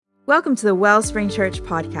Welcome to the Wellspring Church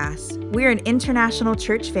podcast. We're an international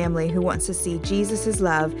church family who wants to see Jesus'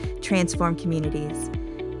 love transform communities.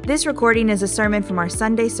 This recording is a sermon from our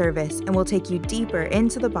Sunday service and will take you deeper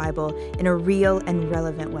into the Bible in a real and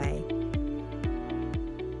relevant way.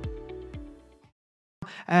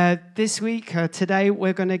 Today,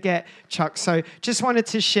 we're going to get Chuck. So just wanted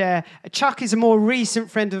to share, Chuck is a more recent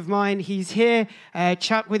friend of mine. He's here,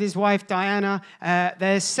 Chuck with his wife, Diana.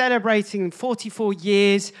 They're celebrating 44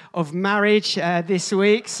 years of marriage this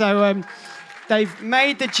week. So they've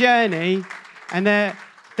made the journey, and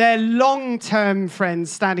they're long-term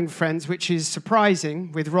friends, standing friends, which is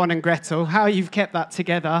surprising with Ron and Gretel, how you've kept that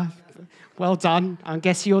together. Well done. I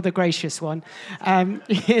guess you're the gracious one.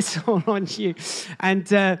 It's all on you. And,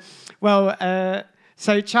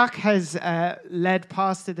 so Chuck has led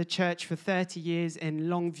pastor the church for 30 years in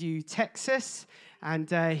Longview, Texas.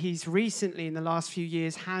 And he's recently, in the last few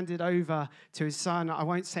years, handed over to his son. I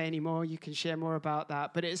won't say any more. You can share more about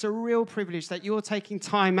that. But it's a real privilege that you're taking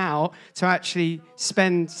time out to actually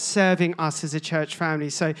spend serving us as a church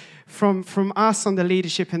family. So from us on the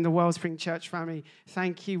leadership in the Wellspring Church family,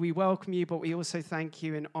 thank you. We welcome you, but we also thank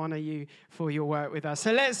you and honor you for your work with us.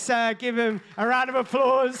 So let's give him a round of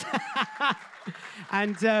applause.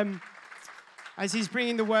 And as he's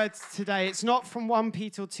bringing the words today, it's not from 1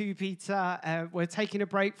 Peter or 2 Peter. We're taking a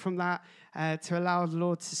break from that to allow the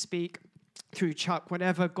Lord to speak through Chuck,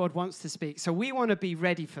 whatever God wants to speak. So we want to be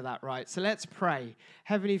ready for that, right? So let's pray.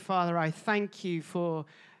 Heavenly Father, I thank you for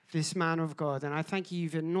this man of God, and I thank you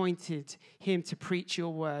you've anointed him to preach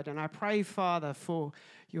your word. And I pray, Father, for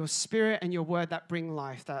your spirit and your word that bring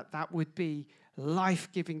life, that would be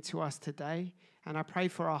life-giving to us today. And I pray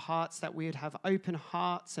for our hearts that we would have open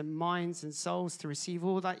hearts and minds and souls to receive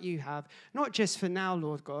all that you have, not just for now,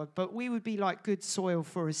 Lord God, but we would be like good soil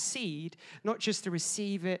for a seed, not just to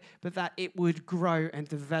receive it, but that it would grow and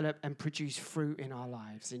develop and produce fruit in our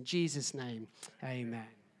lives. In Jesus' name, amen.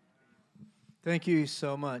 Thank you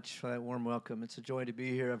so much for that warm welcome. It's a joy to be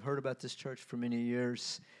here. I've heard about this church for many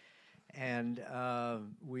years, and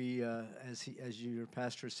as your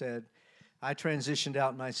pastor said, I transitioned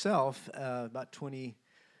out myself about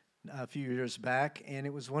a few years back, and it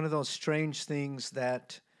was one of those strange things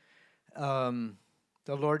that the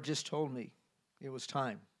Lord just told me it was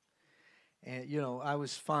time. And, I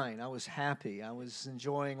was fine. I was happy. I was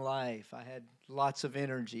enjoying life. I had lots of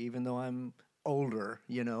energy, even though I'm older,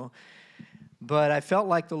 But I felt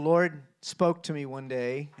like the Lord spoke to me one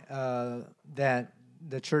day that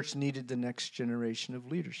the church needed the next generation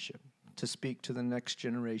of leadership, to speak to the next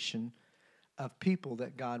generation of people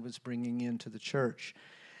that God was bringing into the church.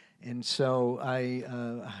 And so I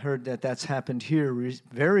heard that that's happened here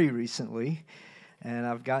very recently, and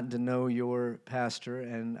I've gotten to know your pastor,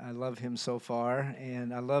 and I love him so far,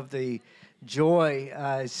 and I love the joy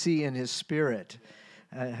I see in his spirit.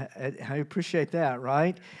 I appreciate that,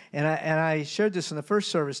 right? And I shared this in the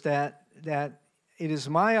first service that it is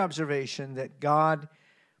my observation that God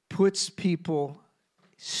puts people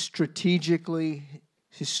strategically,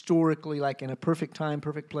 historically, like in a perfect time,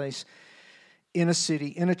 perfect place, in a city,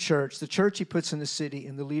 in a church. The church he puts in the city,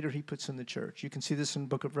 and the leader he puts in the church. You can see this in the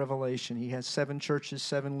book of Revelation. He has 7 churches,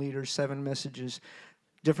 7 leaders, 7 messages,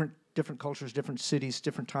 different cultures, different cities,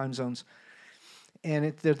 different time zones.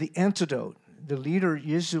 And they're the antidote. The leader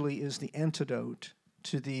usually is the antidote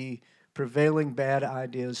to the prevailing bad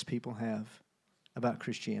ideas people have about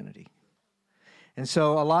Christianity. And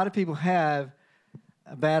so a lot of people have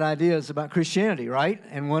bad ideas about Christianity, right?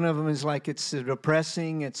 And one of them is like it's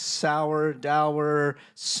depressing, it's sour, dour,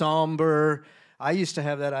 somber. I used to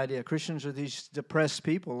have that idea. Christians are these depressed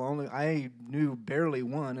people. I knew barely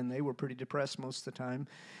one, and they were pretty depressed most of the time.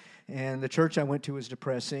 And the church I went to was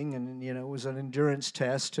depressing, and it was an endurance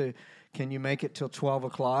test to can you make it till 12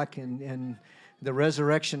 o'clock? And the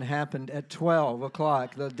resurrection happened at 12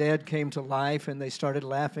 o'clock. The dead came to life, and they started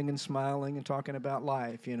laughing and smiling and talking about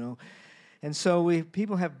life, And so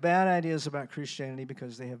people have bad ideas about Christianity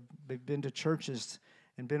because they've been to churches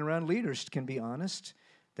and been around leaders, can be honest,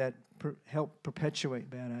 that help perpetuate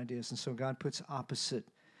bad ideas. And so God puts opposite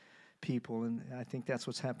people, and I think that's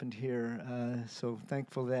what's happened here. So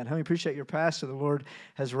thankful for that. How many appreciate your pastor? The Lord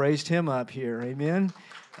has raised him up here. Amen.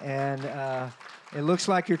 And it looks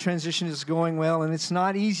like your transition is going well, and it's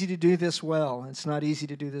not easy to do this well. It's not easy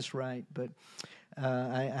to do this right, but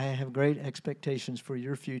I have great expectations for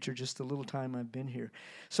your future, just the little time I've been here.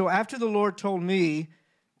 So after the Lord told me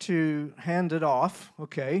to hand it off,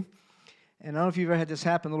 okay, and I don't know if you've ever had this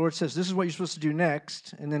happen, the Lord says, this is what you're supposed to do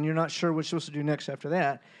next, and then you're not sure what you're supposed to do next after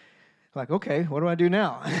that. Like, okay, what do I do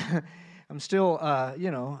now? I'm still,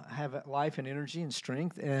 have life and energy and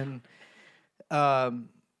strength, and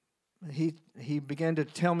he began to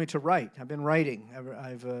tell me to write. I've been writing.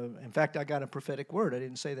 In fact, I got a prophetic word. I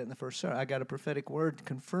didn't say that in the first sermon. I got a prophetic word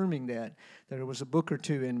confirming that there was a book or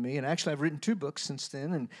two in me. And actually, I've written 2 books since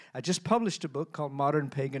then. And I just published a book called Modern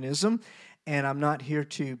Paganism. And I'm not here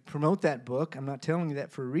to promote that book. I'm not telling you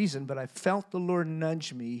that for a reason. But I felt the Lord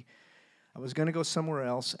nudge me. I was going to go somewhere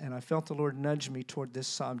else. And I felt the Lord nudge me toward this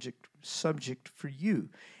subject for you.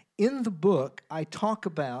 In the book, I talk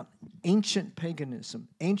about ancient paganism.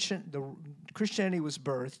 Christianity was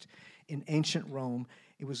birthed in ancient Rome.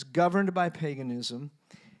 It was governed by paganism.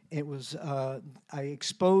 I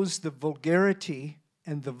exposed the vulgarity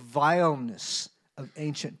and the vileness of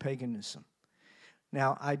ancient paganism.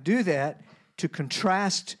 Now, I do that to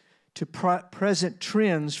contrast to present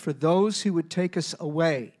trends for those who would take us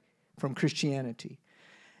away from Christianity.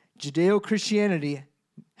 Judeo-Christianity,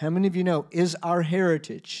 how many of you know, is our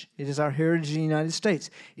heritage. It is our heritage in the United States.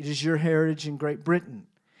 It is your heritage in Great Britain.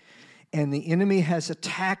 And the enemy has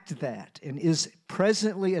attacked that and is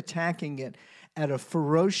presently attacking it at a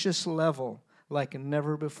ferocious level like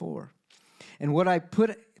never before. And what I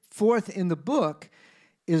put forth in the book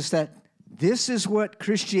is that this is what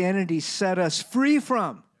Christianity set us free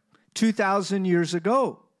from 2,000 years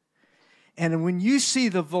ago. And when you see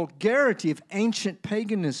the vulgarity of ancient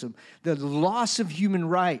paganism, the loss of human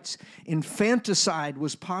rights, infanticide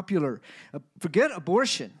was popular. Forget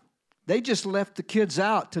abortion. They just left the kids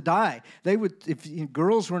out to die. If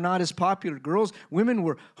girls were not as popular, women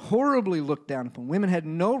were horribly looked down upon. Women had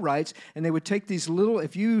no rights, and they would take these little,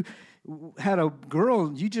 if you had a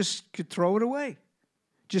girl, you just could throw it away.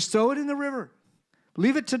 Just throw it in the river.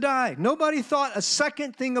 Leave it to die. Nobody thought a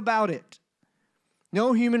second thing about it.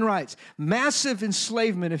 No human rights. Massive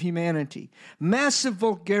enslavement of humanity. Massive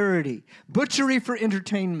vulgarity. Butchery for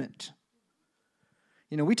entertainment.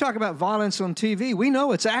 You know, we talk about violence on TV. We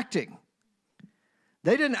know it's acting.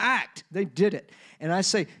 They didn't act. They did it. And I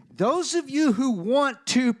say, those of you who want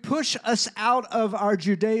to push us out of our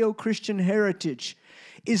Judeo-Christian heritage,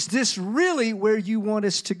 is this really where you want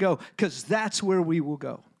us to go? Because that's where we will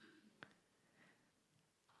go.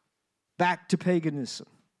 Back to paganism.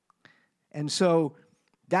 And so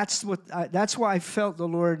that's why I felt the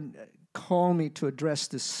Lord call me to address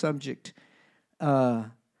this subject.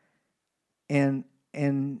 And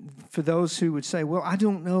for those who would say, well, I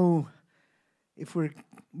don't know if we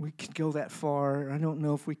could go that far. I don't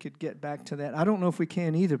know if we could get back to that. I don't know if we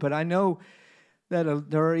can either. But I know that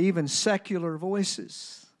there are even secular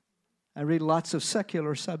voices. I read lots of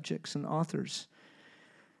secular subjects and authors.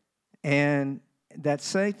 And that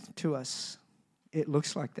say to us, it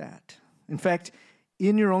looks like that. In fact,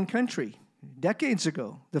 in your own country, decades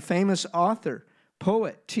ago, the famous author,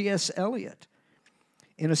 poet T.S. Eliot,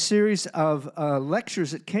 in a series of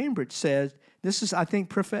lectures at Cambridge said, this is, I think,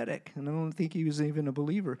 prophetic, and I don't think he was even a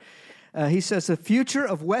believer. He says, the future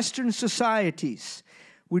of Western societies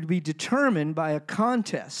would be determined by a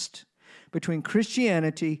contest between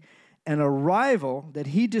Christianity and a rival that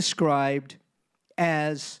he described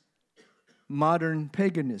as modern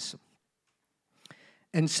paganism.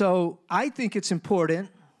 And so I think it's important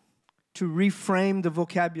to reframe the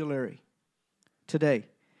vocabulary today.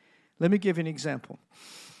 Let me give you an example.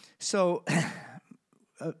 So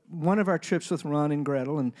one of our trips with Ron and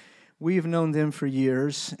Gretel, and we've known them for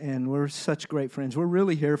years, and we're such great friends. We're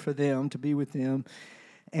really here for them, to be with them.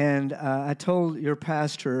 And I told your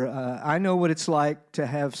pastor, I know what it's like to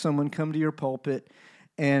have someone come to your pulpit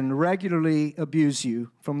and regularly abuse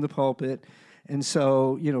you from the pulpit. And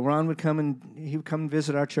so, you know, Ron would come and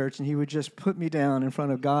visit our church, and he would just put me down in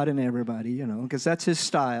front of God and everybody, you know, because that's his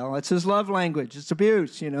style. That's his love language. It's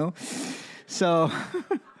abuse, you know. So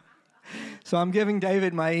I'm giving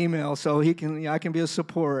David my email so I can be a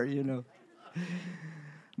support, you know.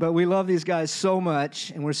 But we love these guys so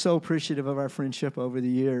much, and we're so appreciative of our friendship over the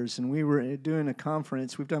years. And we were doing a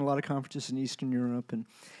conference. We've done a lot of conferences in Eastern Europe, and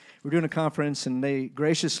we're doing a conference, and they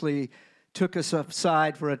graciously took us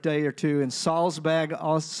aside for a day or two in Salzburg,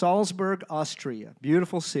 Austria.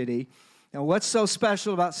 Beautiful city. Now, what's so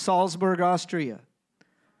special about Salzburg, Austria?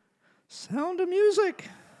 Sound of music.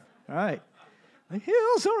 All right. The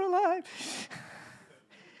hills are alive.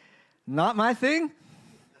 Not my thing.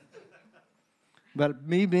 But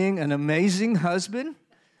me being an amazing husband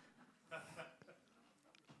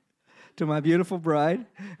to my beautiful bride.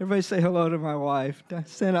 Everybody say hello to my wife.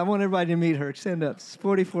 Stand up. I want everybody to meet her. Stand up. It's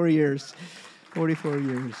 44 years. 44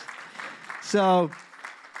 years. So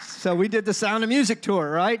we did the Sound of Music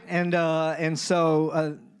tour, right? And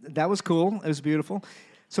so that was cool. It was beautiful.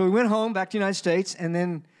 So we went home, back to the United States, and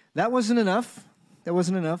then that wasn't enough. That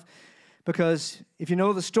wasn't enough because if you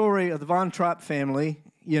know the story of the Von Trapp family,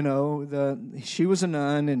 you know, she was a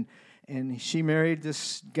nun, and she married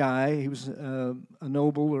this guy. He was a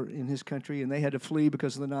noble in his country, and they had to flee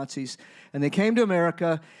because of the Nazis. And they came to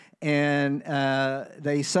America, and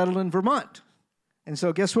they settled in Vermont. And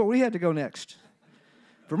so guess what we had to go next?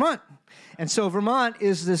 Vermont. And so Vermont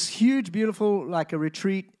is this huge, beautiful, like a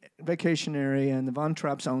retreat vacation area, and the Von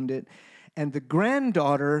Trapps owned it. And the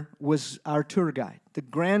granddaughter was our tour guide, the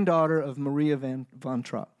granddaughter of Maria Von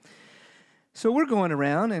Trapp. So we're going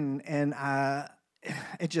around, and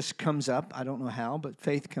it just comes up. I don't know how, but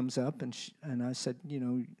faith comes up. And I said,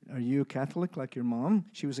 are you a Catholic like your mom?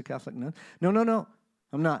 She was a Catholic nun. No,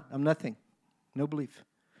 I'm not. I'm nothing. No belief.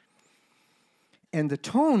 And the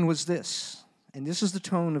tone was this, and this is the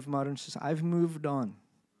tone of modern society. I've moved on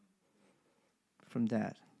from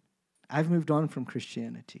that. I've moved on from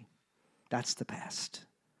Christianity. That's the past.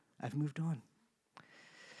 I've moved on.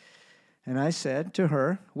 And I said to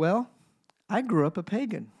her, well, I grew up a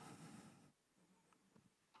pagan.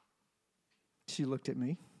 She looked at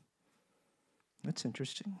me. That's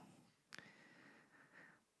interesting.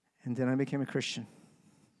 And then I became a Christian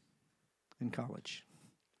in college.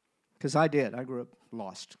 Because I did. I grew up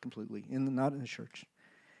lost completely, not in the church.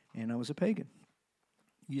 And I was a pagan.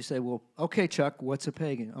 You say, well, okay, Chuck, what's a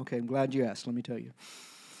pagan? Okay, I'm glad you asked. Let me tell you.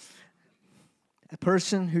 A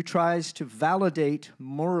person who tries to validate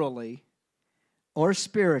morally or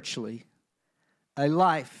spiritually a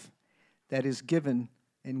life that is given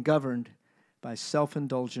and governed by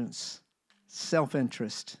self-indulgence,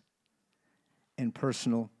 self-interest, and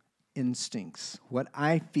personal instincts. What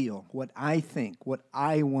I feel, what I think, what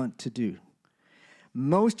I want to do.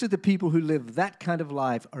 Most of the people who live that kind of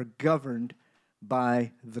life are governed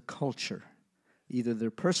by the culture, either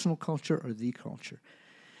their personal culture or the culture.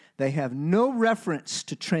 They have no reference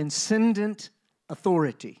to transcendent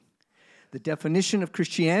authority. The definition of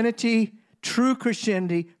Christianity, true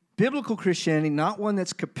Christianity, biblical Christianity, not one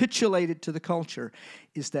that's capitulated to the culture,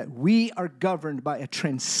 is that we are governed by a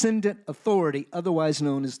transcendent authority, otherwise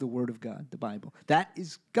known as the Word of God, the Bible. That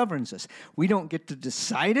governs us. We don't get to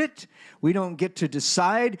decide it. We don't get to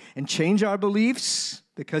decide and change our beliefs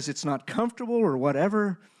because it's not comfortable or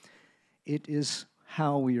whatever. It is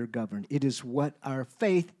how we are governed. It is what our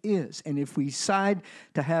faith is. And if we decide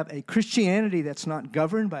to have a Christianity that's not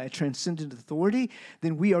governed by a transcendent authority,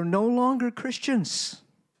 then we are no longer Christians.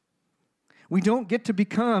 We don't get to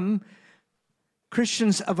become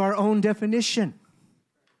Christians of our own definition.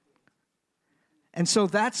 And so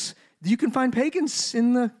you can find pagans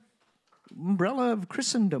in the umbrella of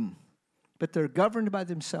Christendom, but they're governed by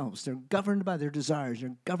themselves. They're governed by their desires.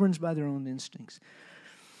 They're governed by their own instincts.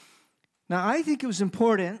 Now, I think it was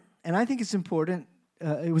important, and I think it's important,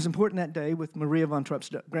 it was important that day with Maria Von Trapp's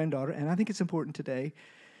granddaughter, and I think it's important today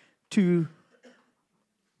to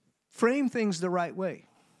frame things the right way.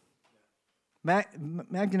 Maggie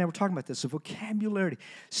and I were talking about this, the vocabulary.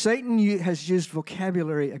 Satan has used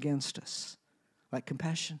vocabulary against us, like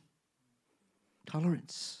compassion,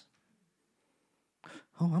 tolerance.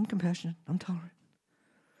 Oh, I'm compassionate, I'm tolerant.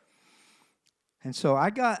 And so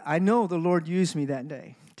I know the Lord used me that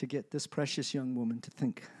day to get this precious young woman to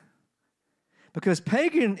think. Because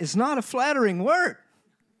pagan is not a flattering word.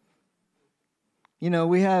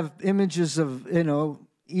 We have images of,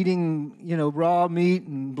 eating, raw meat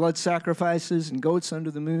and blood sacrifices and goats under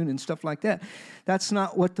the moon and stuff like that. That's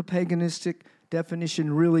not what the paganistic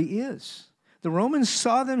definition really is. The Romans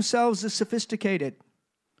saw themselves as sophisticated,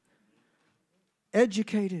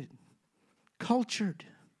 educated, cultured,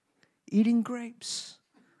 eating grapes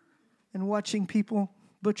and watching people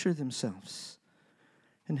butcher themselves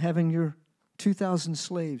and having your 2,000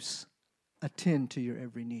 slaves attend to your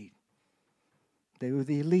every need. They were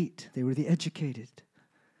the elite. They were the educated.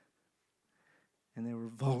 And they were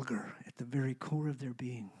vulgar at the very core of their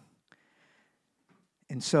being.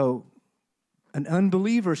 And so an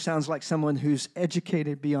unbeliever sounds like someone who's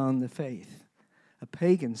educated beyond the faith. A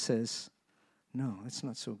pagan says, no, that's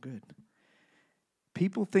not so good.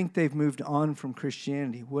 People think they've moved on from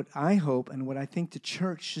Christianity. What I hope and what I think the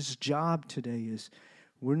church's job today is,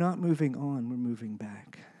 we're not moving on, we're moving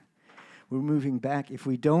back. We're moving back. If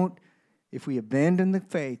we abandon the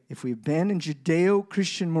faith, if we abandon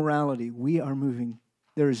Judeo-Christian morality, we are moving.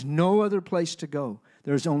 There is no other place to go.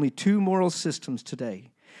 There's only two moral systems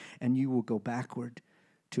today, and you will go backward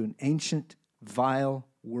to an ancient, vile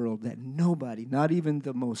world that nobody, not even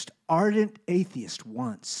the most ardent atheist,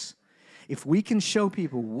 wants. If we can show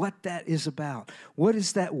people what that is about, what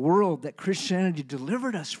is that world that Christianity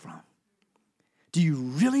delivered us from? Do you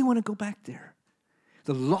really want to go back there?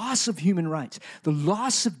 The loss of human rights, the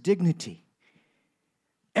loss of dignity,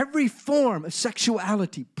 every form of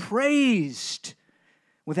sexuality praised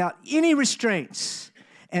without any restraints,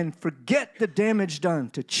 and forget the damage done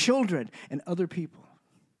to children and other people.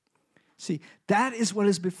 See, that is what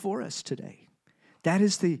is before us today. That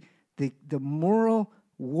is the moral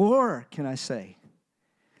war, can I say,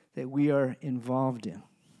 that we are involved in.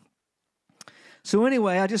 So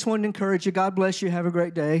anyway, I just wanted to encourage you. God bless you. Have a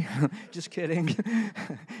great day. Just kidding.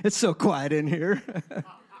 It's so quiet in here.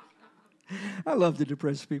 I love to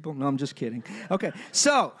depress people. No, I'm just kidding. Okay,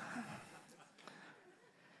 so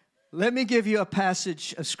let me give you a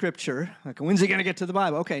passage of Scripture. Like, when's he going to get to the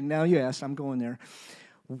Bible? Okay, now you asked. I'm going there.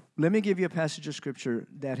 Let me give you a passage of Scripture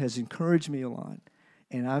that has encouraged me a lot,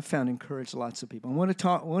 and I've found encouraged lots of people. I want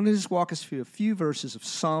to just walk us through a few verses of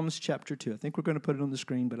Psalms chapter 2. I think we're going to put it on the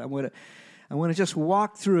screen, but I want to just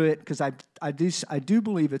walk through it because I do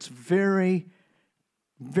believe it's very,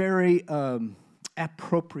 very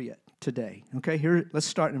appropriate today. Okay, here, let's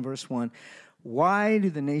start in verse 1. Why do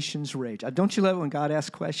the nations rage? Don't you love it when God asks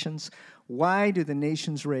questions? Why do the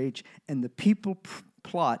nations rage and the people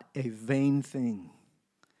plot a vain thing?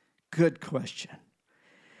 Good question.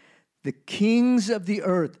 The kings of the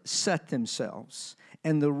earth set themselves,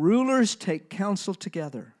 and the rulers take counsel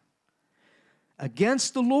together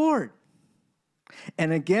against the Lord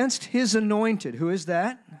and against his anointed. Who is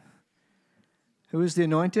that? Who is the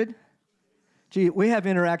anointed? Gee, we have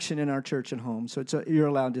interaction in our church and home, so you're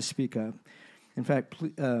allowed to speak up. In fact,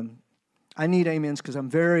 I need amens because I'm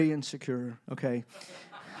very insecure, okay?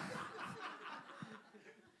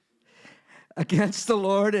 Against the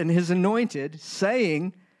Lord and his anointed,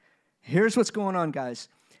 saying, here's what's going on, guys.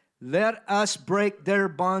 Let us break their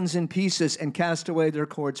bonds in pieces and cast away their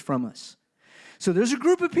cords from us. So there's a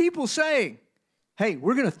group of people saying, hey,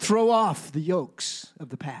 we're going to throw off the yokes of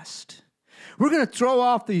the past. We're going to throw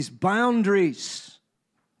off these boundaries.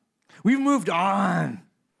 We've moved on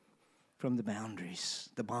from the boundaries,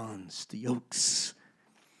 the bonds, the yokes.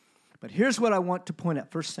 But here's what I want to point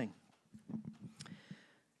out. First thing,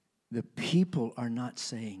 the people are not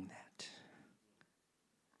saying that.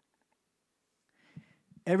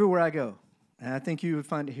 Everywhere I go, and I think you would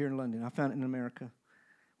find it here in London. I found it in America.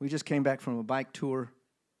 We just came back from a bike tour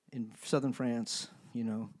in southern France. You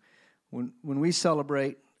know, when we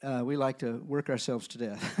celebrate, we like to work ourselves to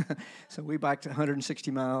death. So we biked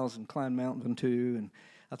 160 miles and climbed Mount Ventoux, and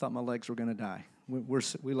I thought my legs were going to die.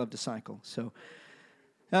 We love to cycle. So,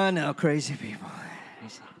 no, crazy people.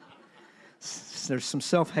 There's some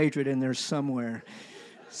self-hatred in there somewhere.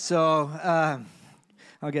 So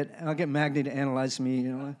I'll get Magni to analyze me.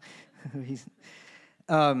 You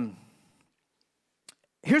know,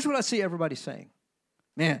 here's what I see everybody saying.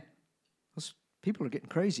 Man, those people are getting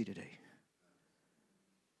crazy today.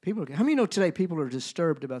 How many know today people are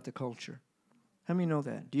disturbed about the culture? How many know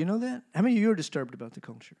that? Do you know that? How many of you are disturbed about the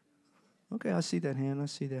culture? Okay, I see that hand. I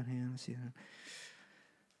see that hand. I see that.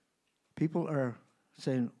 People are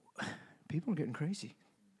saying, people are getting crazy.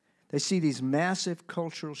 They see these massive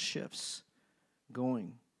cultural shifts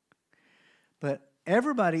going. But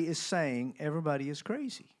everybody is saying everybody is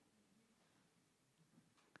crazy.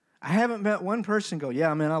 I haven't met one person go,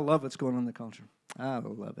 yeah, man, I love what's going on in the culture. I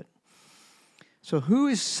love it. So who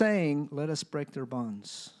is saying, let us break their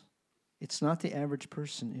bonds? It's not the average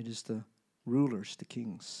person. It is the rulers, the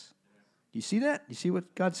kings. Do you see that? Do you see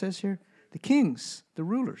what God says here? The kings, the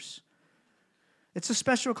rulers. It's a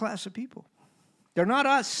special class of people. They're not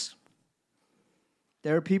us.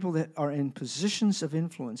 There are people that are in positions of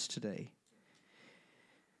influence today.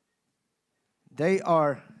 They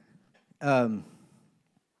are,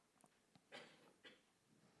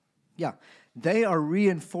 they are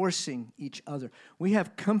reinforcing each other. We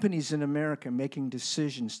have companies in America making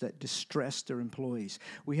decisions that distress their employees.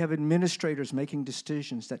 We have administrators making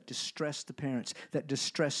decisions that distress the parents, that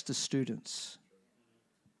distress the students.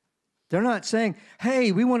 They're not saying,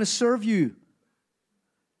 hey, we want to serve you.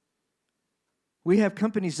 We have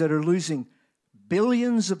companies that are losing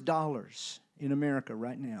billions of dollars in America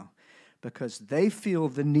right now because they feel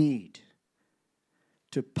the need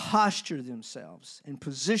to posture themselves and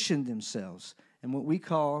position themselves in what we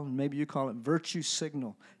call, and maybe you call it, virtue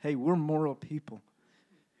signal. Hey, we're moral people.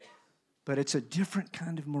 But it's a different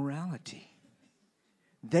kind of morality.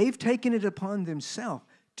 They've taken it upon themselves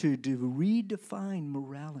to redefine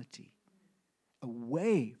morality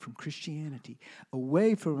away from Christianity,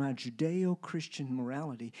 away from our Judeo-Christian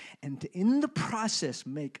morality, and to, in the process,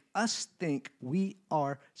 make us think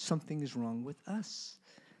something is wrong with us.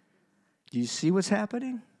 Do you see what's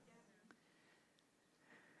happening?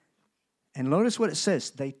 And notice what it says.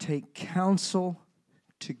 They take counsel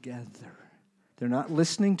together. They're not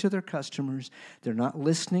listening to their customers. They're not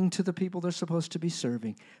listening to the people they're supposed to be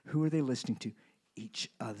serving. Who are they listening to? Each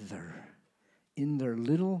other. In their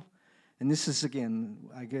little, And this is, again,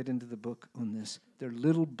 I get into the book on this, their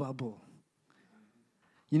little bubble.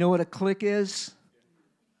 You know what a clique is?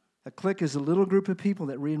 A clique is a little group of people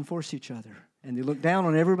that reinforce each other, and they look down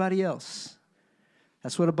on everybody else.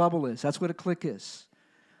 That's what a bubble is. That's what a clique is.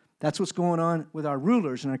 That's what's going on with our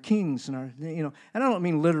rulers and our kings and our, and I don't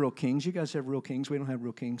mean literal kings. You guys have real kings. We don't have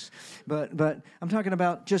real kings. But I'm talking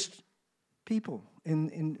about just people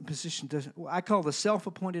in position to, I call the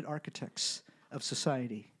self-appointed architects of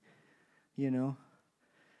society, And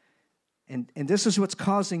this is what's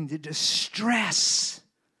causing the distress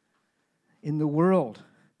in the world.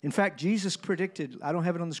 In fact, Jesus predicted, I don't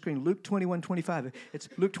have it on the screen, Luke 21:25.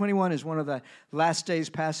 Luke 21 is one of the last days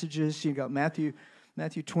passages. You got Matthew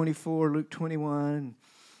 24, Luke 21,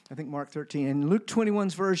 I think Mark 13. And Luke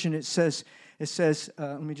 21's version, it says,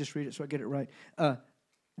 let me just read it so I get it right.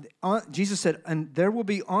 Jesus said, and there will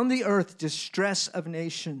be on the earth distress of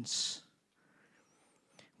nations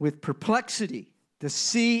with perplexity, the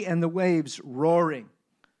sea and the waves roaring.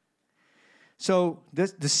 So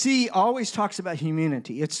the sea always talks about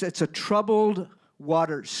humanity. It's a troubled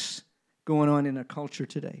waters going on in our culture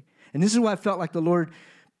today. And this is why I felt like the Lord,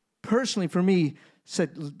 personally for me,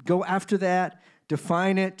 said, go after that,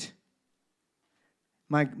 define it.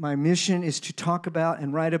 My mission is to talk about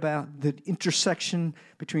and write about the intersection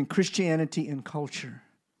between Christianity and culture.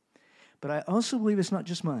 But I also believe it's not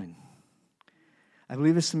just mine. I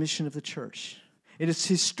believe it's the mission of the church. It has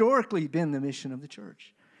historically been the mission of the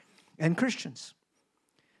church and Christians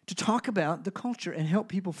to talk about the culture and help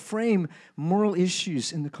people frame moral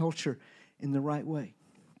issues in the culture in the right way.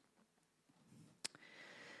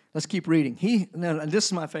 Let's keep reading. This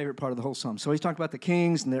is my favorite part of the whole psalm. So he's talking about the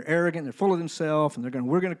kings, and they're arrogant, they're full of themselves, and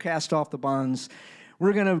we're going to cast off the bonds.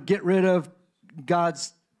 We're going to get rid of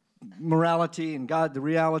God's morality and the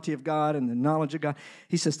reality of God and the knowledge of God.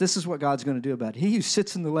 He says, this is what God's going to do about it. He who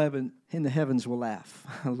sits in the heavens will laugh.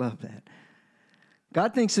 I love that.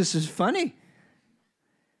 God thinks this is funny.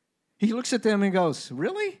 He looks at them and goes,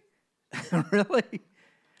 really? Really?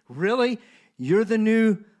 Really? You're the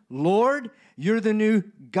new Lord? You're the new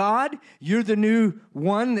God? You're the new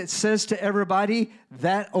one that says to everybody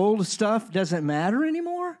that old stuff doesn't matter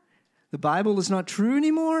anymore? The Bible is not true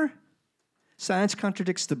anymore? Science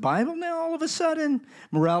contradicts the Bible now all of a sudden?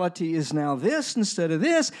 Morality is now this instead of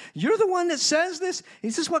this? You're the one that says this?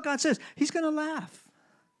 This is what God says. He's going to laugh.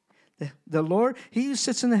 The Lord, he who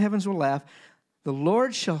sits in the heavens will laugh. The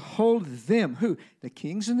Lord shall hold them. Who? The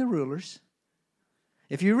kings and the rulers.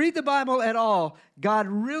 If you read the Bible at all, God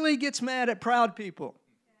really gets mad at proud people.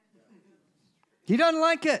 He doesn't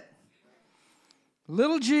like it.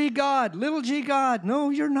 Little g God, little g God. No,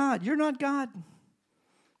 you're not. You're not God.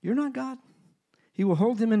 You're not God. He will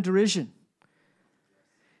hold them in derision.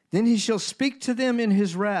 Then he shall speak to them in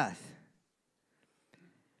his wrath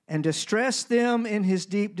and distress them in his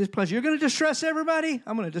deep displeasure. You're going to distress everybody?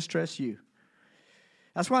 I'm going to distress you.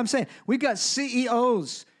 That's what I'm saying. We've got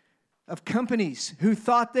CEOs of companies who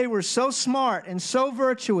thought they were so smart and so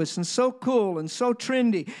virtuous and so cool and so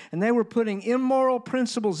trendy, and they were putting immoral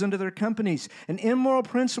principles into their companies and immoral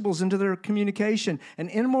principles into their communication and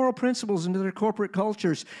immoral principles into their corporate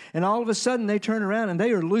cultures, and all of a sudden they turn around and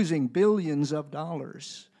they are losing billions of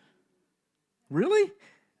dollars. Really?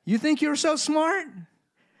 You think you're so smart?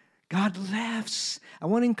 God laughs. I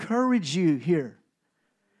want to encourage you here.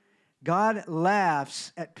 God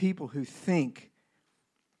laughs at people who think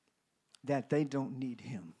that they don't need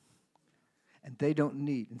him. And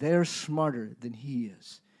they're smarter than he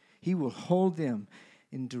is. He will hold them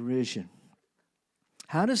in derision.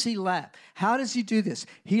 How does he laugh? How does he do this?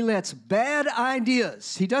 He lets bad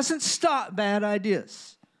ideas. He doesn't stop bad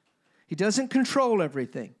ideas. He doesn't control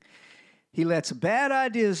everything. He lets bad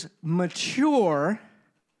ideas mature,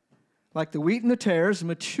 like the wheat and the tares,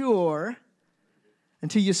 mature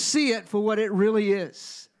until you see it for what it really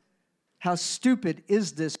is. How stupid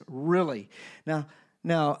is this really? Now,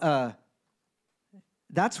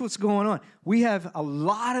 that's what's going on. We have a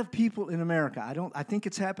lot of people in America, I think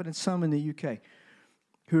it's happening some in the UK,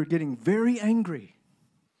 who are getting very angry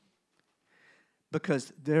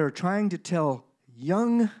because they're trying to tell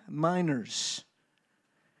young minors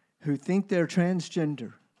who think they're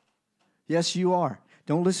transgender, yes, you are.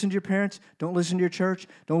 Don't listen to your parents. Don't listen to your church.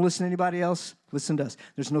 Don't listen to anybody else. Listen to us.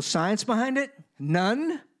 There's no science behind it.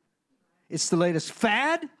 None. It's the latest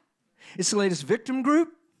fad. It's the latest victim group.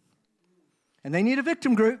 And they need a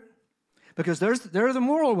victim group because they're the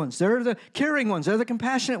moral ones. They're the caring ones. They're the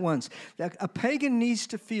compassionate ones. A pagan needs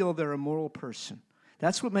to feel they're a moral person.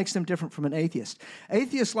 That's what makes them different from an atheist.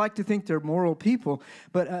 Atheists like to think they're moral people,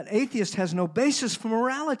 but an atheist has no basis for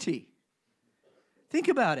morality. Think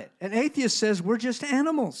about it. An atheist says we're just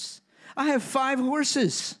animals. I have 5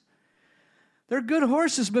 horses. They're good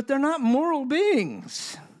horses, but they're not moral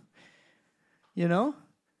beings. You know?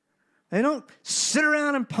 They don't sit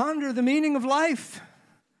around and ponder the meaning of life.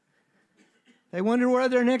 They wonder where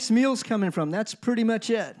their next meal's coming from. That's pretty much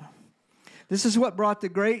it. This is what brought the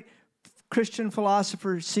great Christian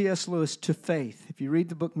philosopher C.S. Lewis to faith. If you read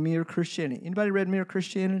the book Mere Christianity. Anybody read Mere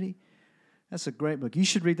Christianity? That's a great book. You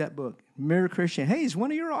should read that book, Mere Christianity. Hey, he's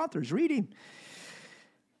one of your authors. Read him.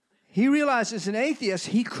 He realized as an atheist,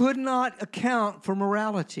 he could not account for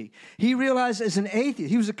morality. He realized as an atheist,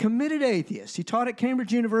 he was a committed atheist. He taught at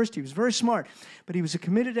Cambridge University. He was very smart, but he was a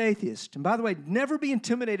committed atheist. And by the way, never be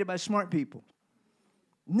intimidated by smart people.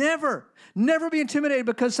 Never. Never be intimidated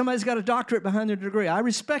because somebody's got a doctorate behind their degree. I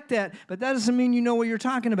respect that, but that doesn't mean you know what you're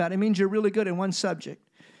talking about. It means you're really good in one subject.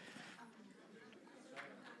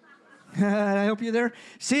 I hope you're there.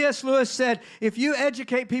 C.S. Lewis said, if you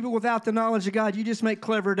educate people without the knowledge of God, you just make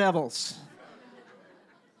clever devils.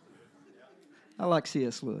 I like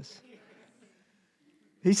C.S. Lewis.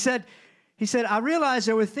 He said, I realized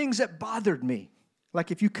there were things that bothered me,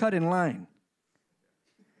 like if you cut in line,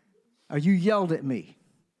 or you yelled at me,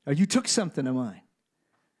 or you took something of mine.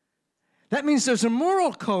 That means there's a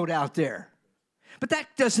moral code out there. But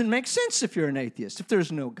that doesn't make sense if you're an atheist. If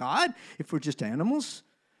there's no God, if we're just animals.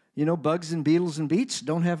 You know, bugs and beetles and beets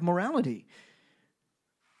don't have morality.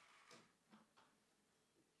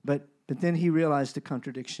 But then he realized the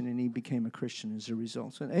contradiction and he became a Christian as a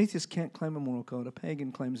result. So an atheist can't claim a moral code. A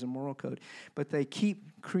pagan claims a moral code. But they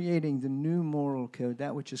keep creating the new moral code,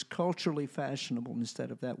 that which is culturally fashionable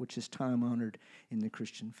instead of that which is time-honored in the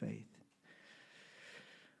Christian faith.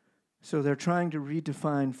 So they're trying to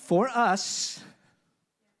redefine for us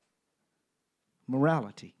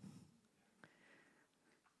morality.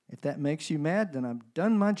 If that makes you mad, then I've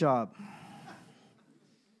done my job.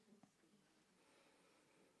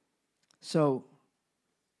 So,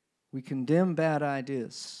 we condemn bad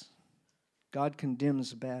ideas. God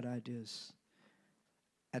condemns bad ideas.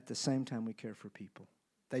 At the same time, we care for people.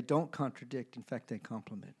 They don't contradict. In fact, they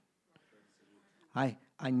complement. I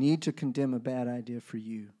need to condemn a bad idea for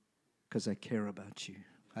you because I care about you.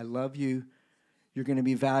 I love you. You're going to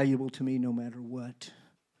be valuable to me no matter what.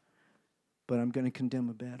 But I'm going to condemn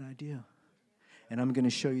a bad idea. And I'm going to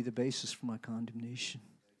show you the basis for my condemnation.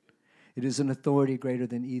 It is an authority greater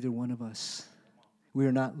than either one of us. We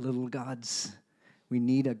are not little gods. We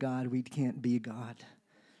need a God. We can't be a God.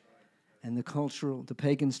 And the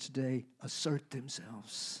pagans today assert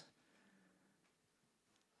themselves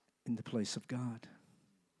in the place of God.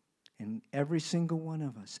 And every single one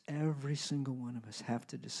of us have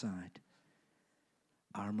to decide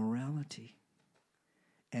our morality.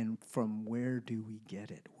 And from where do we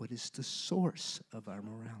get it? What is the source of our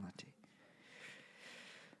morality?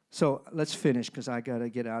 So let's finish because I got to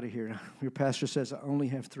get out of here. Your pastor says I only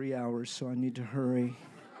have 3 hours, so I need to hurry.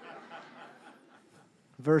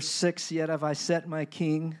 Verse 6, yet have I set my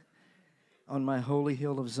king on my holy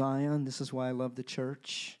hill of Zion. This is why I love the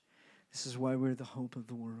church. This is why we're the hope of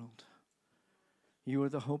the world. You are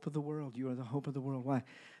the hope of the world. You are the hope of the world. Why?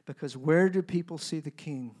 Because where do people see the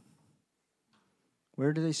king?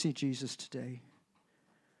 Where do they see Jesus today?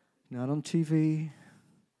 Not on TV.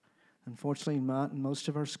 Unfortunately, not in most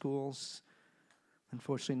of our schools.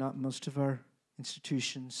 Unfortunately, not in most of our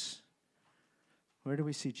institutions. Where do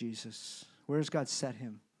we see Jesus? Where has God set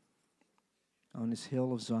him? On his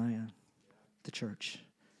hill of Zion, the church.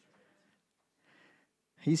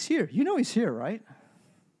 He's here. You know he's here, right?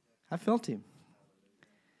 I felt him.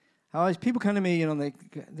 People come to me, you know,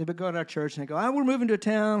 they go to our church and they go, we're moving to a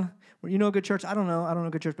town where you know a good church. I don't know a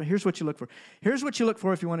good church, but here's what you look for. Here's what you look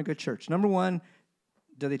for if you want a good church. Number 1,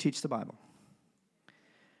 do they teach the Bible?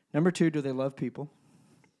 Number 2, do they love people?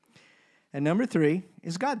 And number 3,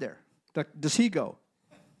 is God there? Does he go?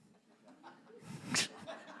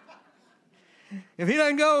 If he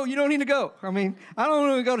doesn't go, you don't need to go. I mean, I don't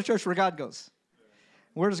want to go to church where God goes.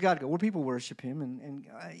 Where does God go? Where people worship him. And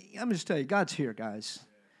I'm just tell you, God's here, guys.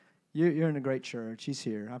 You're in a great church. He's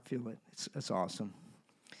here. I feel it. It's awesome.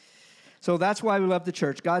 So that's why we love the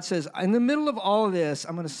church. God says, in the middle of all of this,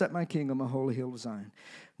 I'm going to set my king on my holy hill of Zion.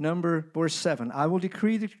 Verse 7, I will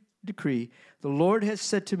decree the decree. The Lord has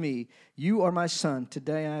said to me, you are my son.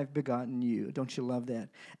 Today I have begotten you. Don't you love that?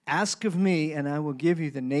 Ask of me, and I will give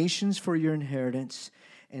you the nations for your inheritance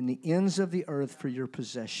and the ends of the earth for your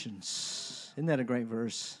possessions. Isn't that a great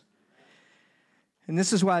verse? And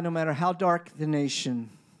this is why no matter how dark the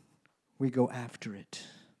nation, we go after it.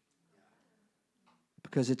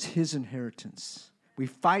 Because it's his inheritance. We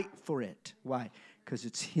fight for it. Why? Because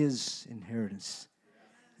it's his inheritance.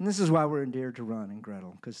 And this is why we're endeared to Ron and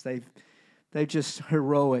Gretel, because They're just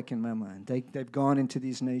heroic in my mind. They've gone into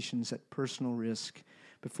these nations at personal risk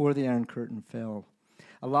before the Iron Curtain fell.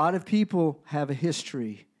 A lot of people have a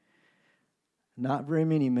history. Not very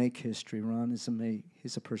many make history. Ron is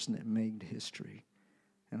he's a person that made history,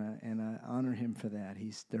 and I honor him for that.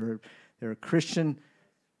 They're a Christian.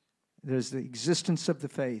 There's the existence of the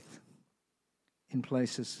faith in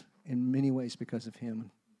places in many ways because of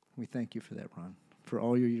him. We thank you for that, Ron, for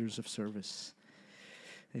all your years of service.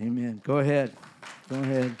 Amen. Go ahead. Go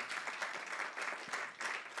ahead.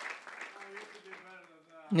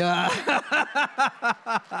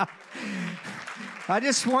 I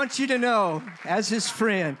just want you to know, as his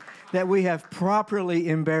friend, that we have properly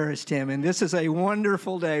embarrassed him, and this is a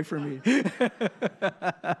wonderful day for me.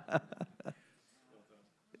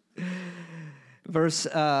 Verse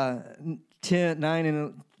 9,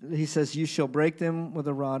 and he says, "You shall break them with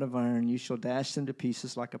a rod of iron. You shall dash them to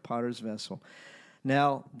pieces like a potter's vessel.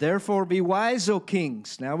 Now, therefore, be wise, O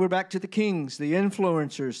kings." Now we're back to the kings, the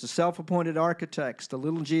influencers, the self-appointed architects, the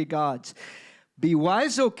little g gods. "Be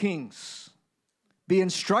wise, O kings. Be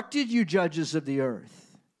instructed, you judges of the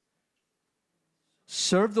earth.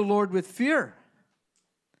 Serve the Lord with fear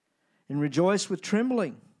and rejoice with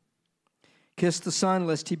trembling. Kiss the Son,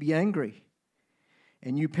 lest he be angry,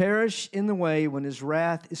 and you perish in the way when his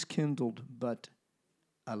wrath is kindled but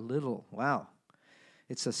a little." Wow.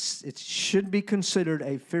 It should be considered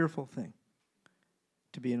a fearful thing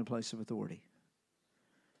to be in a place of authority,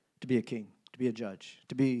 to be a king, to be a judge,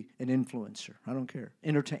 to be an influencer. I don't care.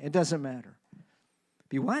 Entertain. It doesn't matter.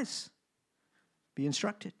 Be wise. Be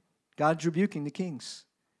instructed. God's rebuking the kings.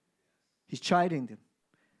 He's chiding them.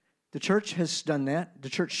 The church has done that. The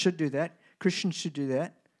church should do that. Christians should do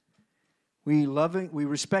that. We love it. We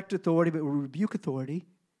respect authority, but we rebuke authority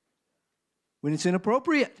when it's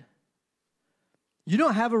inappropriate. You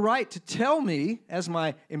don't have a right to tell me, as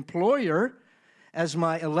my employer, as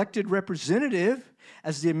my elected representative,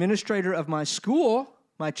 as the administrator of my school,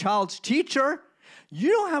 my child's teacher, you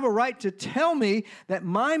don't have a right to tell me that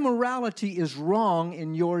my morality is wrong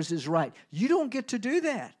and yours is right. You don't get to do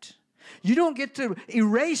that. You don't get to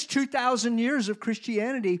erase 2,000 years of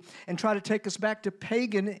Christianity and try to take us back to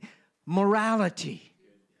pagan morality.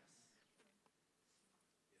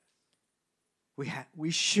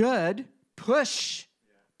 We should push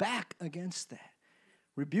back against that.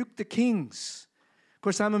 Rebuke the kings. Of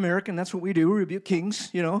course, I'm American. That's what we do. We rebuke kings,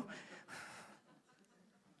 you know.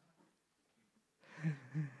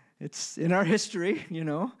 It's in our history, you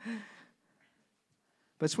know.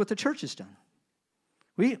 But it's what the church has done.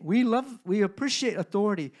 We appreciate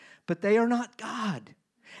authority, but they are not God.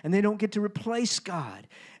 And they don't get to replace God.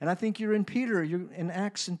 And I think you're in Peter, you're in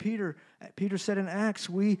Acts, and Peter said in Acts,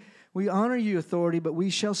 we honor you, authority, but we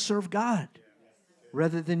shall serve God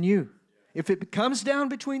rather than you. If it comes down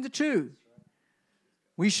between the two,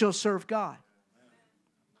 we shall serve God.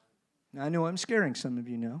 Now, I know I'm scaring some of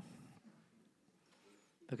you now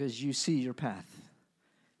because you see your path.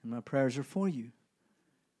 And my prayers are for you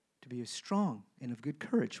to be strong and of good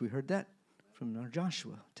courage. We heard that from our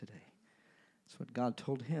Joshua today. That's what God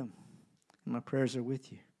told him. And my prayers are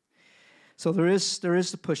with you. So there is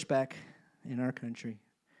the pushback in our country.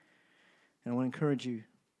 And I want to encourage you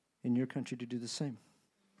in your country to do the same.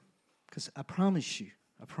 Because I promise you,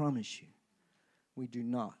 we do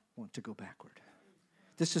not want to go backward.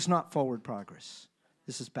 This is not forward progress.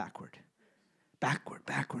 This is backward. Backward,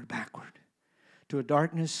 backward, backward. To a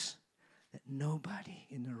darkness that nobody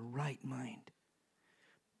in their right mind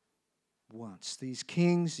wants. These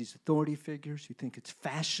kings, these authority figures who think it's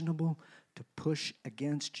fashionable to push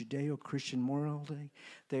against Judeo-Christian morality,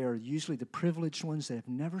 they are usually the privileged ones that have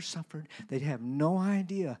never suffered. They have no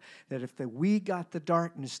idea that if we got the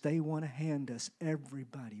darkness they want to hand us,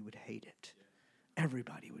 everybody would hate it.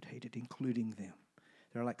 Everybody would hate it, including them.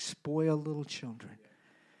 They're like spoiled little children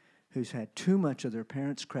who's had too much of their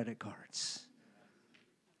parents' credit cards.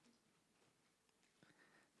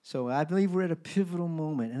 So I believe we're at a pivotal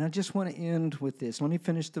moment, and I just want to end with this. Let me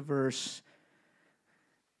finish the verse.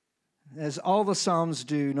 As all the Psalms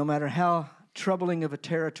do, no matter how troubling of a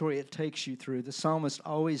territory it takes you through, the psalmist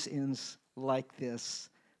always ends like this.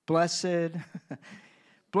 Blessed,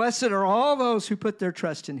 blessed are all those who put their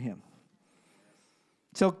trust in him.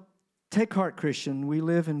 So take heart, Christian. We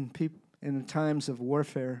live in times of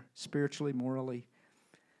warfare, spiritually, morally.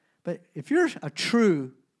 But if you're a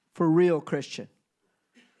true, for real Christian,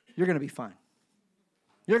 you're going to be fine.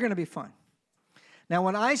 You're going to be fine. Now,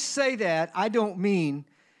 when I say that, I don't mean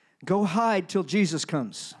go hide till Jesus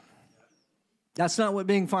comes. That's not what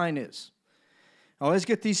being fine is. I always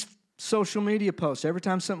get these social media posts every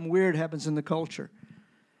time something weird happens in the culture.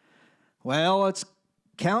 Well,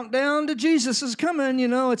 countdown to Jesus is coming,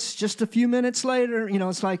 it's just a few minutes later.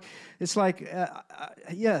 It's like,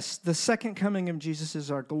 yes, the second coming of Jesus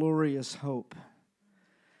is our glorious hope.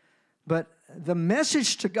 But the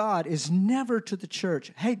message to God is never to the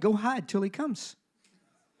church, hey, go hide till he comes.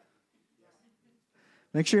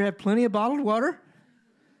 Make sure you have plenty of bottled water.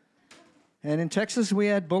 And in Texas, we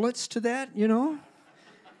add bullets to that,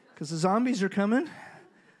 because the zombies are coming.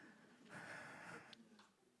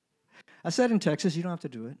 I said in Texas, you don't have to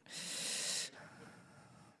do it.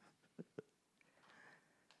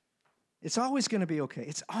 It's always going to be okay.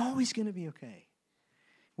 It's always going to be okay.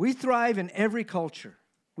 We thrive in every culture.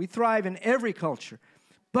 We thrive in every culture.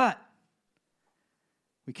 But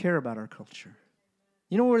we care about our culture.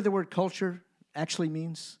 You know where the word culture actually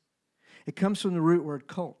means? It comes from the root word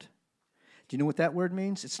cult. Do you know what that word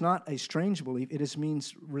means? It's not a strange belief. It just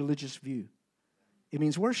means religious view. It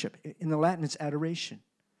means worship. In the Latin, it's adoration.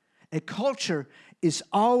 A culture is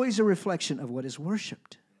always a reflection of what is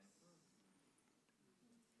worshipped.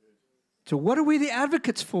 So what are we the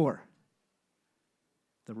advocates for?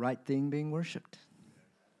 The right thing being worshipped.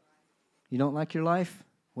 You don't like your life?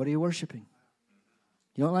 What are you worshiping?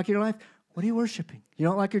 You don't like your life? What are you worshiping? You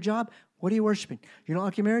don't like your job? What are you worshiping? You don't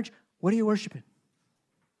like your marriage? What are you worshiping?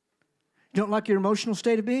 You don't like your emotional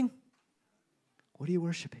state of being? What are you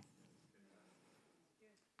worshiping?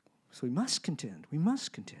 So we must contend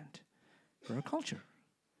for our culture.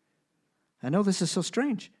 I know this is so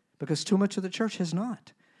strange because too much of the church has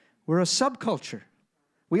not. We're a subculture.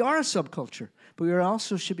 We are a subculture, but we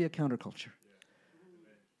also should be a counterculture.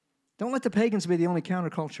 Don't let the pagans be the only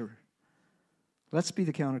counterculture. Let's be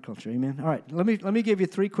the counterculture. Amen. All right, let me give you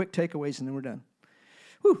 3 quick takeaways and then we're done.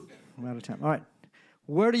 Whew, I'm out of time. All right.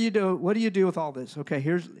 What do you do with all this? Okay,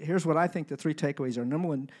 here's what I think the 3 takeaways are. Number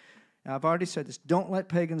 1, I've already said this. Don't let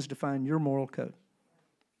pagans define your moral code.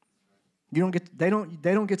 They don't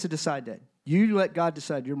get to decide that. You let God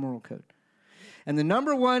decide your moral code. And the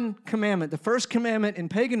number 1 commandment, the first commandment in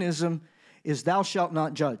paganism is thou shalt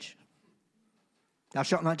not judge. Thou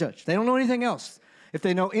shalt not judge. They don't know anything else. If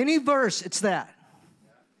they know any verse, it's that.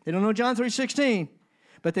 They don't know John 3:16,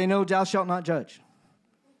 but they know thou shalt not judge.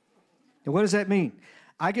 And what does that mean?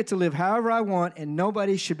 I get to live however I want, and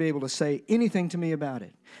nobody should be able to say anything to me about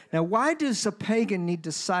it. Now, why does a pagan need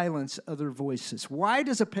to silence other voices? Why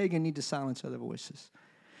does a pagan need to silence other voices?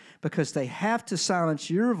 Because they have to silence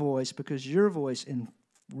your voice because your voice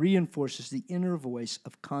reinforces the inner voice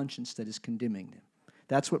of conscience that is condemning them.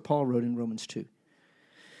 That's what Paul wrote in Romans 2.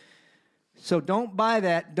 So don't buy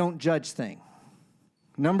that don't judge thing.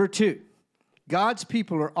 Number 2, God's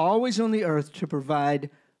people are always on the earth to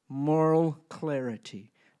provide moral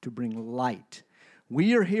clarity, to bring light.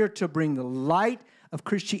 We are here to bring the light of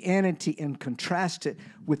Christianity and contrast it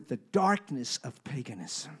with the darkness of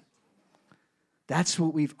paganism. That's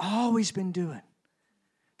what we've always been doing.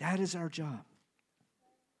 That is our job.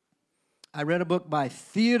 I read a book by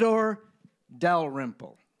Theodore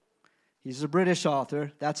Dalrymple. He's a British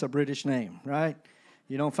author. That's a British name, right?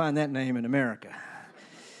 You don't find that name in America.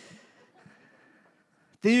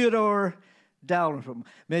 Theodore Dalrymple.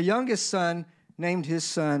 My youngest son named his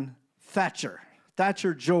son Thatcher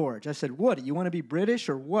George. I said, what, you want to be British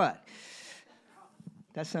or what?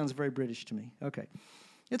 That sounds very British to me. Okay.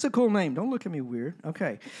 It's a cool name. Don't look at me weird.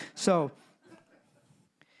 Okay. So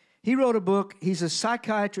he wrote a book. He's a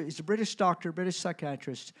psychiatrist. He's a British doctor, British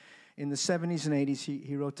psychiatrist. In the 70s and 80s,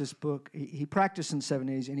 he wrote this book. He practiced in the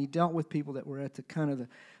 70s, and he dealt with people that were at the kind of the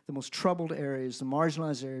most troubled areas, the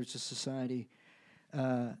marginalized areas of society,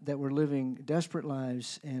 that were living desperate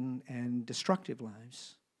lives and destructive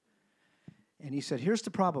lives. And he said, here's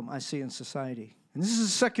the problem I see in society. And this is a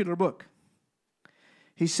secular book.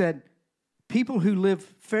 He said, people who live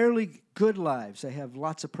fairly good lives, they have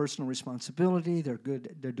lots of personal responsibility, they're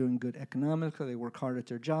doing good economically, they work hard at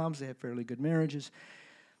their jobs, they have fairly good marriages.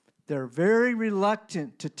 They're very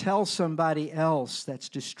reluctant to tell somebody else that's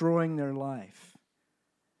destroying their life,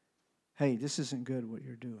 hey, this isn't good what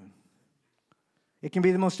you're doing. It can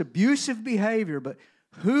be the most abusive behavior, but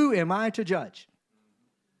who am I to judge?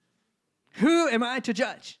 Who am I to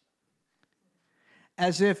judge?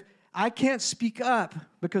 As if I can't speak up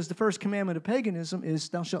because the first commandment of paganism is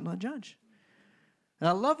thou shalt not judge. And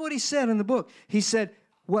I love what he said in the book. He said,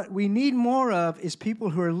 what we need more of is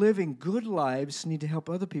people who are living good lives need to help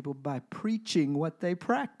other people by preaching what they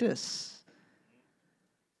practice.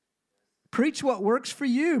 Preach what works for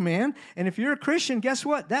you, man. And if you're a Christian, guess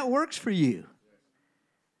what? That works for you.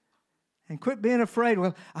 And quit being afraid.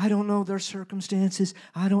 Well, I don't know their circumstances.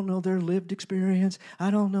 I don't know their lived experience. I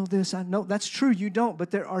don't know this. I know that's true. You don't.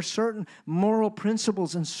 But there are certain moral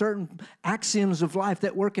principles and certain axioms of life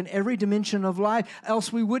that work in every dimension of life.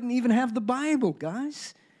 Else we wouldn't even have the Bible,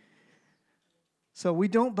 guys. So we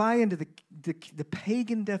don't buy into the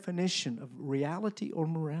pagan definition of reality or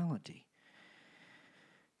morality.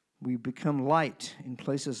 We become light in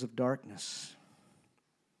places of darkness.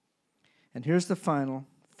 And here's the final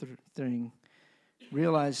thing.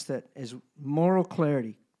 Realize that as moral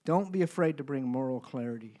clarity, don't be afraid to bring moral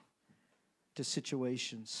clarity to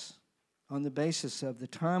situations on the basis of the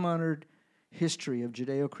time-honored history of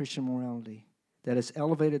Judeo-Christian morality that has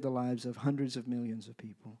elevated the lives of hundreds of millions of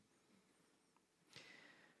people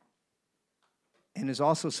and is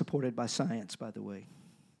also supported by science, by the way.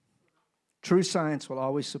 True science will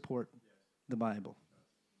always support the Bible.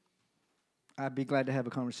 I'd be glad to have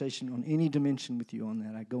a conversation on any dimension with you on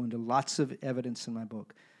that. I go into lots of evidence in my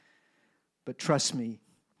book. But trust me,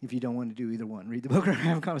 if you don't want to do either one, read the book or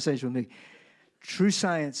have a conversation with me. True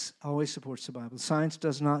science always supports the Bible. Science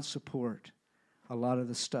does not support a lot of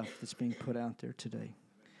the stuff that's being put out there today.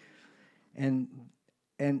 And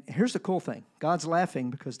here's the cool thing. God's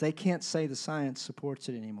laughing because they can't say the science supports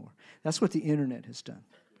it anymore. That's what the internet has done.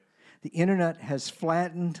 The internet has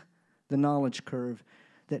flattened the knowledge curve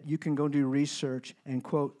that you can go do research and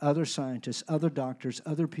quote other scientists, other doctors,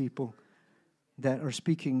 other people that are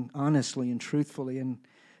speaking honestly and truthfully. And,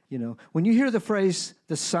 you know, when you hear the phrase,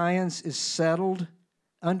 the science is settled,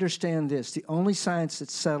 understand this. The only science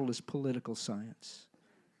that's settled is political science.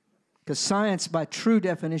 Because science, by true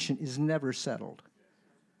definition, is never settled.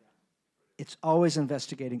 It's always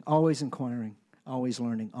investigating, always inquiring, always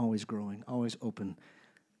learning, always growing, always open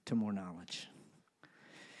to more knowledge.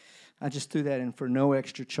 I just threw that in for no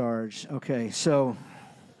extra charge. Okay, so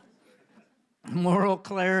moral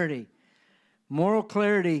clarity. Moral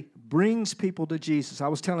clarity brings people to Jesus. I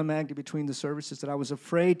was telling Magda between the services that I was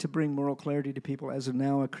afraid to bring moral clarity to people as of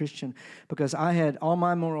now a Christian because I had all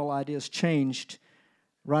my moral ideas changed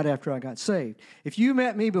right after I got saved. If you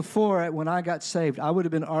met me before when I got saved, I would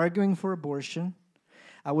have been arguing for abortion.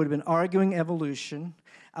 I would have been arguing evolution.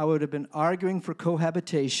 I would have been arguing for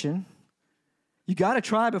cohabitation. You got to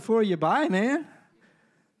try before you buy, man.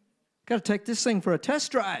 Got to take this thing for a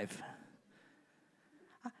test drive.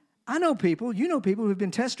 I know people, you know people who've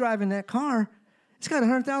been test driving that car. It's got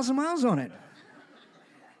 100,000 miles on it.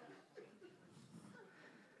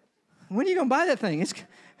 When are you going to buy that thing?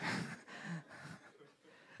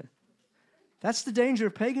 That's the danger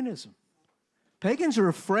of paganism. Pagans are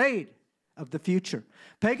afraid of the future.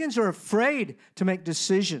 Pagans are afraid to make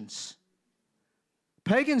decisions.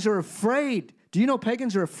 Pagans are afraid. Do you know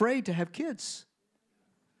pagans are afraid to have kids?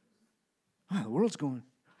 Wow, the world's going.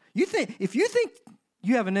 If you think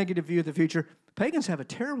you have a negative view of the future, pagans have a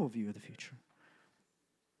terrible view of the future.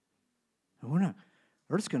 And we're not.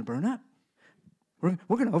 Earth's going to burn up. We're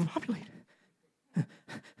going to overpopulate.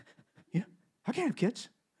 Yeah, I can't have kids.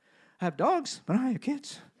 I have dogs, but I don't have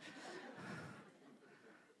kids.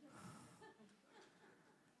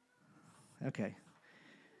 Okay.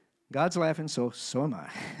 God's laughing, so am I.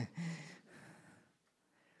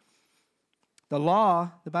 The law,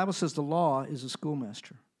 the Bible says the law is a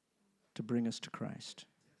schoolmaster to bring us to Christ.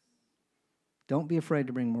 Don't be afraid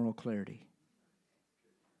to bring moral clarity.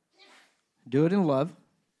 Do it in love.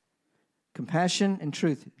 Compassion and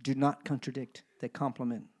truth do not contradict. They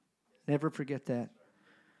complement. Never forget that.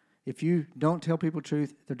 If you don't tell people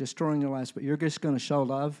truth, they're destroying their lives, but you're just going to show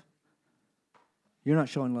love, you're not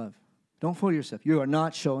showing love. Don't fool yourself. You are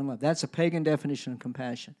not showing love. That's a pagan definition of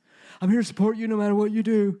compassion. I'm here to support you no matter what you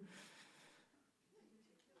do.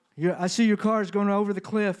 I see your car is going over the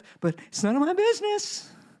cliff, but it's none of my business.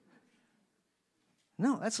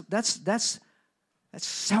 No, that's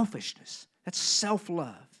selfishness. That's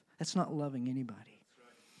self-love. That's not loving anybody.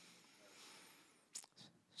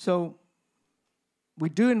 So we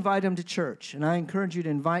do invite them to church, and I encourage you to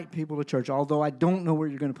invite people to church, although I don't know where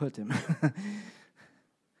you're going to put them.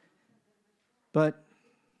 But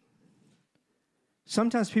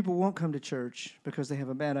sometimes people won't come to church because they have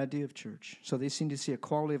a bad idea of church. So they seem to see a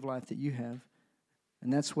quality of life that you have,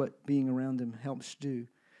 and that's what being around them helps do.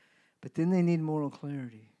 But then they need moral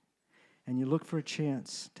clarity, and you look for a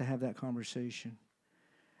chance to have that conversation.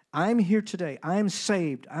 I'm here today. I'm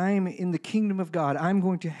saved. I'm in the kingdom of God. I'm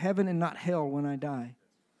going to heaven and not hell when I die.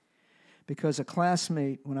 Because a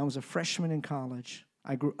classmate, when I was a freshman in college,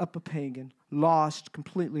 I grew up a pagan, lost,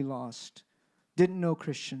 completely lost. Didn't know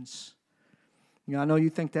Christians. You know, I know you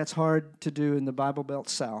think that's hard to do in the Bible Belt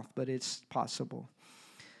South, but it's possible.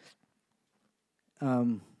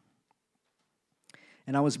 And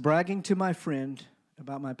And I was bragging to my friend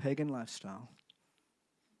about my pagan lifestyle.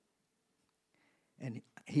 And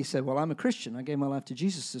he said, well, I'm a Christian. I gave my life to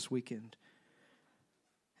Jesus this weekend.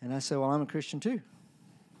 And I said, well, I'm a Christian too.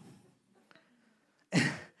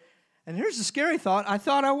 And here's the scary thought. I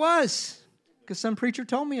thought I was, because some preacher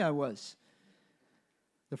told me I was.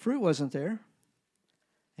 The fruit wasn't there.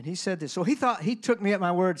 And he said this. So he took me at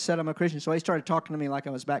my word, said I'm a Christian. So he started talking to me like I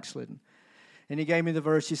was backslidden. And he gave me the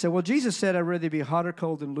verse. He said, well, Jesus said, I'd rather be hot or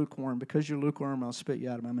cold than lukewarm. Because you're lukewarm, I'll spit you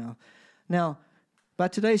out of my mouth. Now, by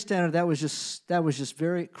today's standard, that was just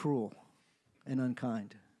very cruel and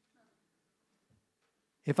unkind.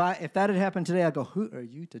 If that had happened today, I'd go, who are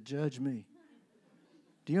you to judge me?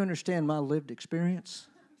 Do you understand my lived experience?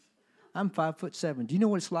 I'm 5'7". Do you know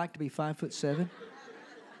what it's like to be 5'7"?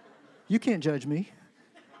 You can't judge me.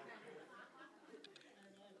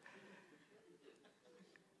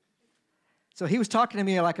 So he was talking to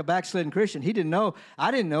me like a backslidden Christian. He didn't know.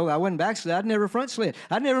 I didn't know I wasn't backslid. I'd never front slid.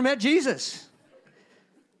 I'd never met Jesus.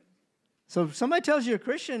 So if somebody tells you you're a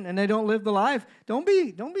Christian and they don't live the life, don't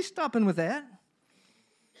be stopping with that.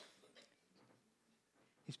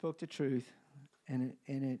 He spoke the truth, and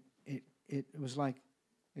it was like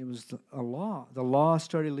it was a law. The law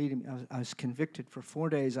started leading me. I was convicted for 4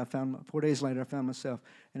 days. 4 days later, I found myself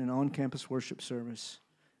in an on-campus worship service,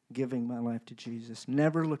 giving my life to Jesus.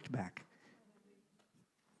 Never looked back.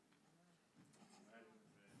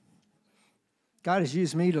 God has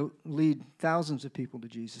used me to lead thousands of people to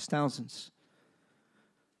Jesus, thousands,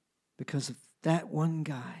 because of that one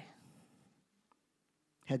guy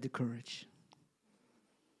had the courage.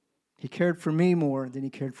 He cared for me more than he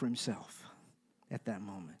cared for himself at that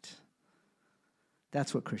moment.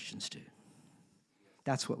 That's what Christians do.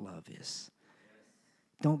 That's what love is.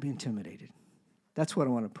 Don't be intimidated. That's what I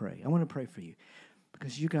want to pray. I want to pray for you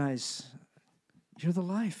because you guys, you're the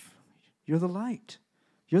life. You're the light.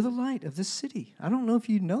 You're the light of this city. I don't know if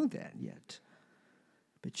you know that yet,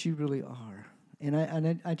 but you really are.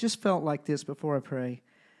 And I just felt like this before I pray,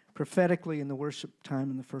 prophetically in the worship time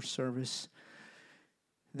in the first service,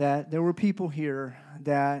 that there were people here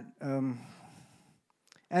that,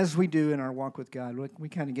 as we do in our walk with God, we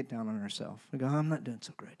kind of get down on ourselves. We go, I'm not doing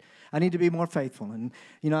so great. I need to be more faithful. And,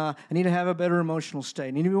 I need to have a better emotional state.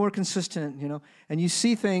 I need to be more consistent, And you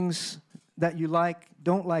see things that you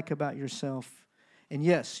don't like about yourself. And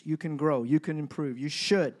yes, you can grow. You can improve. You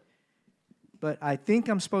should. But I think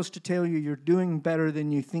I'm supposed to tell you you're doing better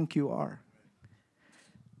than you think you are.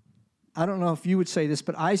 I don't know if you would say this,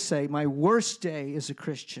 but I say my worst day as a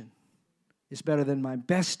Christian is better than my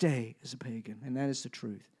best day as a pagan. And that is the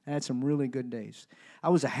truth. I had some really good days. I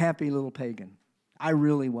was a happy little pagan. I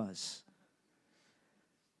really was.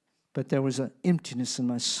 But there was an emptiness in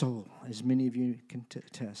my soul, as many of you can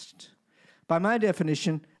attest. By my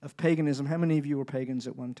definition of paganism, how many of you were pagans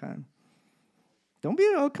at one time? Don't be,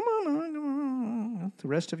 come on. The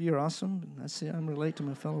rest of you are awesome. I'm relate to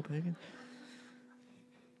my fellow pagan.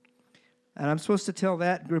 And I'm supposed to tell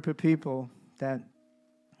that group of people that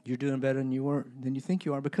you're doing better than you think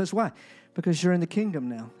you are. Because why? Because you're in the kingdom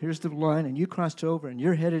now. Here's the line, and you crossed over, and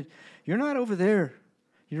you're not over there.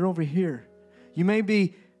 You're over here. You may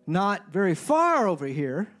be not very far over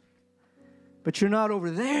here, but you're not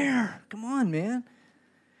over there. Come on, man.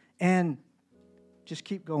 And just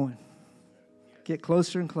keep going. Get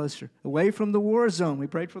closer and closer. Away from the war zone. We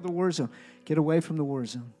prayed for the war zone. Get away from the war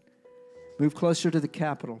zone. Move closer to the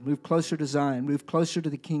capital. Move closer to Zion. Move closer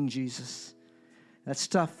to the King Jesus. That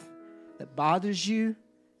stuff that bothers you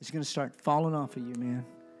is going to start falling off of you, man.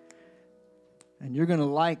 And you're going to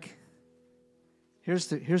like, here's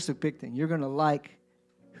the big thing. You're going to like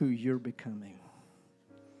who you're becoming.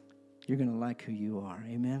 You're going to like who you are.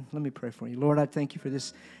 Amen. Let me pray for you. Lord, I thank you for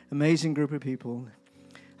this amazing group of people.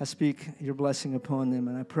 I speak your blessing upon them,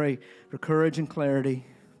 and I pray for courage and clarity.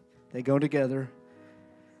 They go together.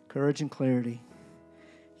 Courage and clarity.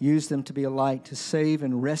 Use them to be a light to save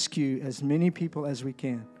and rescue as many people as we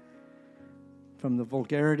can from the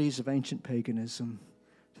vulgarities of ancient paganism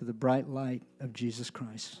to the bright light of Jesus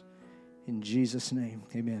Christ. In Jesus' name,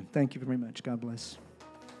 amen. Thank you very much. God bless.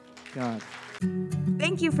 God.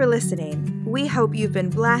 Thank you for listening. We hope you've been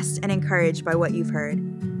blessed and encouraged by what you've heard.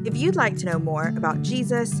 If you'd like to know more about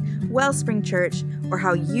Jesus, Wellspring Church, or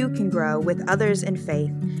how you can grow with others in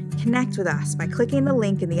faith, connect with us by clicking the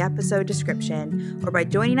link in the episode description or by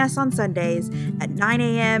joining us on Sundays at 9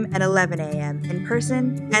 a.m. and 11 a.m. in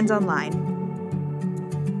person and online.